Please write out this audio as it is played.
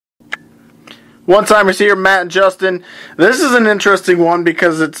One-timers here, Matt and Justin. This is an interesting one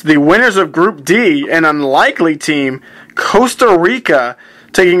because it's the winners of Group D, an unlikely team, Costa Rica,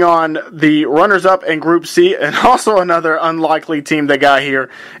 taking on the runners-up in Group C, and also another unlikely team they got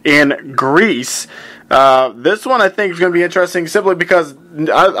here in Greece. This one I think is going to be interesting simply because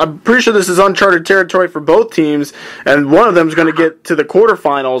I'm pretty sure this is uncharted territory for both teams, and one of them is going to get to the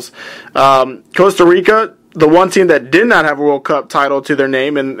quarterfinals. Costa Rica, the one team that did not have a World Cup title to their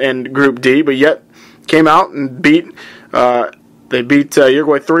name in Group D, but yet came out and beat Uruguay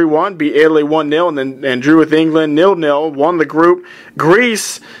 3-1, beat Italy 1-0, and drew with England 0-0, won the group.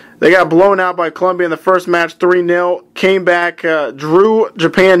 Greece, they got blown out by Colombia in the first match 3-0, came back, drew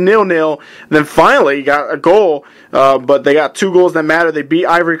Japan 0-0, then finally got a goal, but they got 2 goals that matter. They beat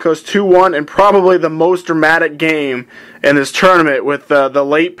Ivory Coast 2-1, and probably the most dramatic game in this tournament with the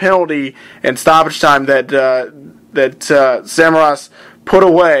late penalty and stoppage time that Samaras put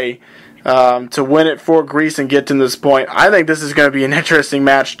away to win it for Greece and get to this point. I think this is going to be an interesting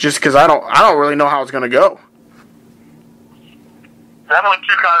match just because I don't really know how it's going to go. Definitely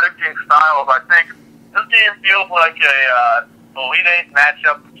two contradicting styles. I think this game feels like a Elite Eight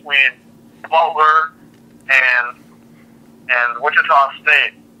matchup between Butler and Wichita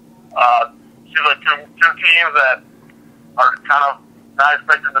State. Seems like two teams that are kind of not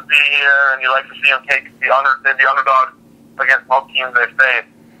expected to be here, and you like to see them take the underdogs against most teams they face.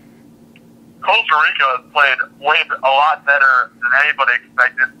 Costa Rica has played a lot better than anybody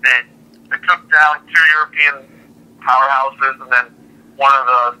expected. They took down 2 European powerhouses and then one of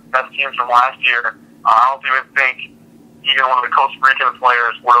the best teams from last year. I don't even think even one of the Costa Rican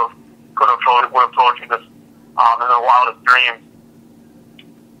players could have told you this in their wildest dreams.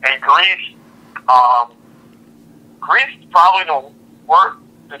 And Greece is probably the worst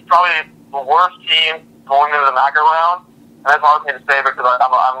team going into the knockout round. And that's hard for me to say because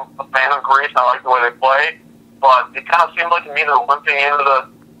I'm a fan of Greece. I like the way they play, but it kind of seemed like to me they're limping into the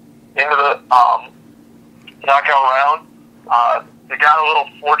knockout round. They got a little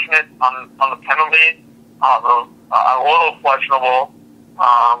fortunate on the penalty, a little questionable.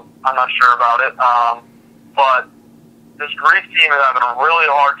 I'm not sure about it, but this Greece team is having a really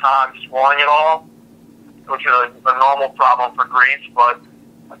hard time scoring it all, which is a normal problem for Greece. But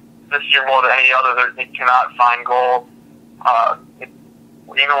this year more than any other, they cannot find goals.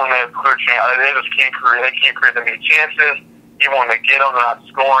 Even when they have clear chances, they just can't create. They can't create that many chances. Even when they get them, they're not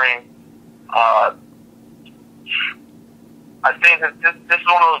scoring. I think that this is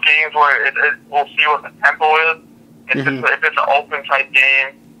one of those games where we'll see what the tempo is. If it's an open type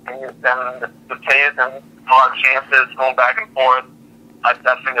game, then the pace and a lot of chances going back and forth, I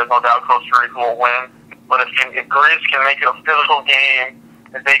think there's no doubt Costa Rica will win. But if Greece can make it a physical game,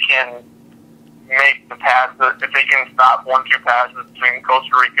 if they can make the pass, if they can stop 1-2 passes between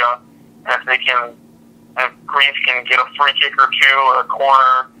Costa Rica, and if Greece can get a free kick or two or a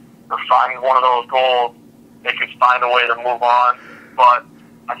corner or find one of those goals, they can find a way to move on. But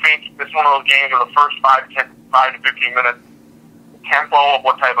I think this is one of those games where the first 5 to 15 minutes, the tempo of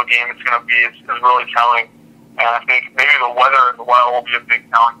what type of game it's going to be is really telling. And I think maybe the weather as well will be a big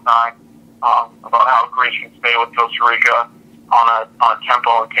telling sign about how Greece can stay with Costa Rica on a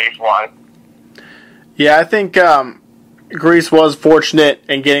tempo and pace-wise. Yeah, I think Greece was fortunate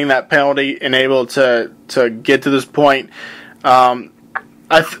in getting that penalty and able to get to this point.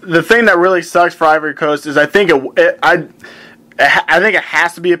 The thing that really sucks for Ivory Coast is I think it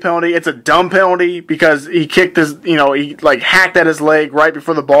has to be a penalty. It's a dumb penalty because he kicked he hacked at his leg right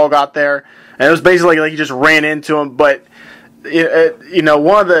before the ball got there, and it was basically like he just ran into him. But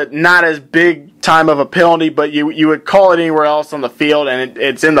one of the not as big time of a penalty, but you would call it anywhere else on the field, and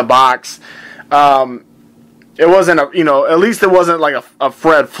it's in the box. It wasn't at least it wasn't like a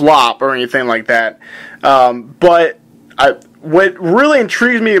Fred flop or anything like that. But what really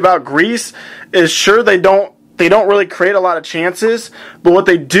intrigues me about Greece is sure they don't really create a lot of chances, but what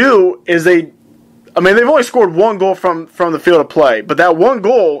they do is they've only scored 1 goal from the field of play, but that 1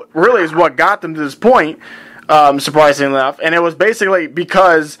 goal really is what got them to this point, surprisingly enough, and it was basically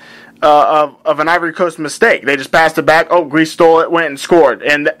because of an Ivory Coast mistake. They just passed it back. Oh, Greece stole it, went and scored.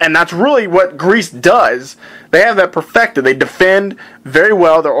 And that's really what Greece does. They have that perfected. They defend very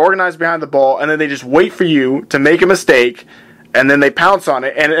well. They're organized behind the ball, and then they just wait for you to make a mistake, and then they pounce on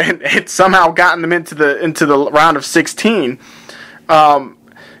it. And it's somehow gotten them into the round of 16.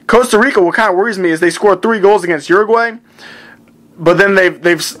 Costa Rica, what kind of worries me is they scored 3 goals against Uruguay, but then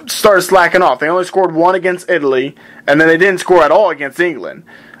they've started slacking off. They only scored 1 against Italy, and then they didn't score at all against England.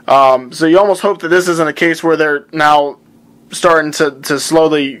 So you almost hope that this isn't a case where they're now starting to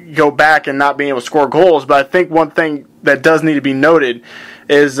slowly go back and not being able to score goals. But I think one thing that does need to be noted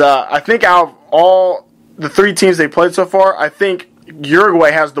is I think out of all the three teams they played so far, I think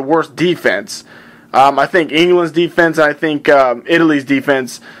Uruguay has the worst defense. I think England's defense, and I think Italy's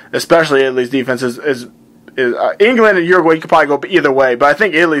defense, especially Italy's defense, is England and Uruguay. You could probably go either way, but I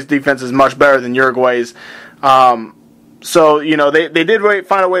think Italy's defense is much better than Uruguay's. So, they did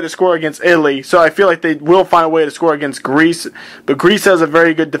find a way to score against Italy, so I feel like they will find a way to score against Greece. But Greece has a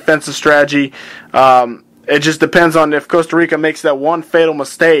very good defensive strategy. It just depends on if Costa Rica makes that one fatal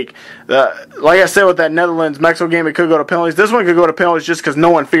mistake. Like I said with that Netherlands-Mexico game, it could go to penalties. This one could go to penalties just because no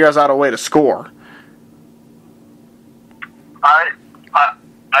one figures out a way to score. I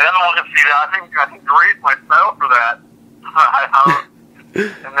don't want to see that. I think Greece might settle for that.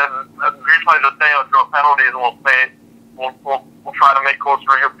 And then Greece might just say, let's go penalties, and we'll try to make Costa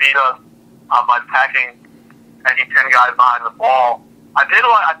Rica beat us by packing 10 guys behind the ball. I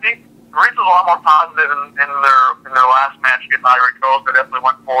think Greece was a lot more positive in their last match against Ivory Coast. They definitely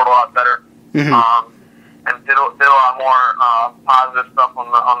went forward a lot better, and did a lot more positive stuff on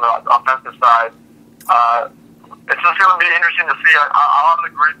the offensive side. It's just going to be interesting to see. A lot of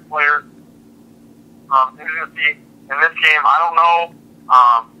the Greece players, interesting to see in this game. I don't know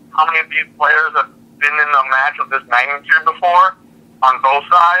how many of these players have been in a match of this magnitude before on both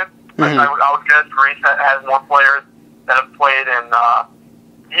sides. I would guess Greece has more players that have played in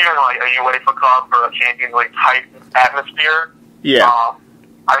even like a UEFA Cup or a Champions League type atmosphere. Yeah.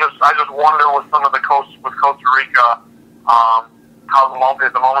 I just wonder with some of the with Costa Rica how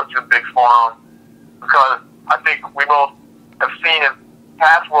the moment's too big for them, because I think we both have seen in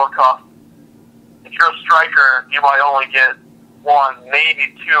past World Cups, if you're a striker, you might only get one,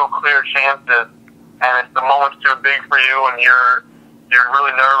 maybe two clear chances, and if the moment's too big for you and you're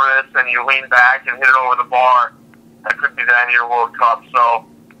really nervous and you lean back and hit it over the bar, that could be the end of your World Cup. So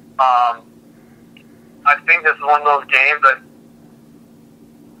I think this is one of those games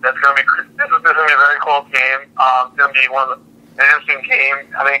that's going to be a very close game. It's going to be an interesting game.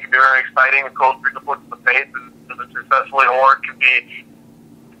 I think it could be very exciting if Costa Rica puts the pace and does it successfully, or it could be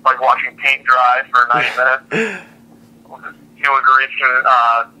like watching paint dry for 90 minutes. We'll just see what Greece can,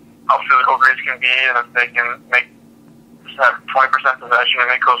 how physical Greece can be, and if they can have 20% possession and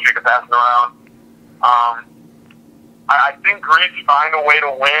make Costa Rica pass it around. I think Greece find a way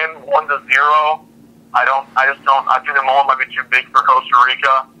to win 1-0. I think the moment might be too big for Costa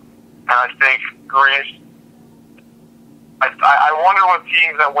Rica, and I think Greece. I wonder what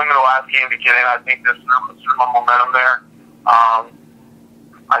teams that win the last game to get in. I think there's certain momentum there.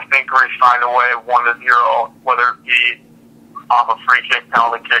 I think Greece find a way 1-0, whether it be off a free kick,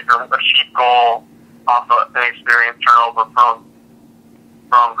 penalty kick, or a cheap goal off an inexperienced turnover from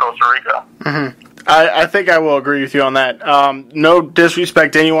Costa Rica. Mm-hmm. I think I will agree with you on that. No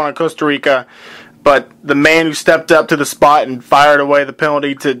disrespect to anyone in Costa Rica, but the man who stepped up to the spot and fired away the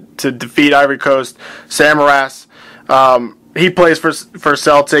penalty to defeat Ivory Coast, Samaras, he plays for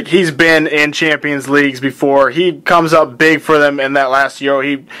Celtic. He's been in Champions Leagues before. He comes up big for them in that last Euro.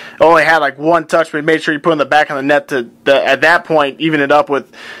 He only had like one touch, but he made sure he put in the back of the net to at that point even it up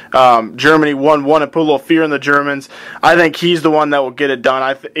with Germany 1-1 and put a little fear in the Germans. I think he's the one that will get it done.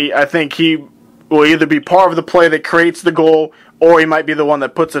 I think he will either be part of the play that creates the goal, or he might be the one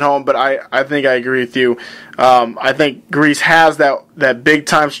that puts it home. But I think I agree with you. I think Greece has that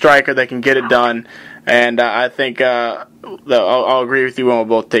big-time striker that can get it done. And I think I'll agree with you when we'll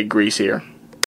both take Greece here.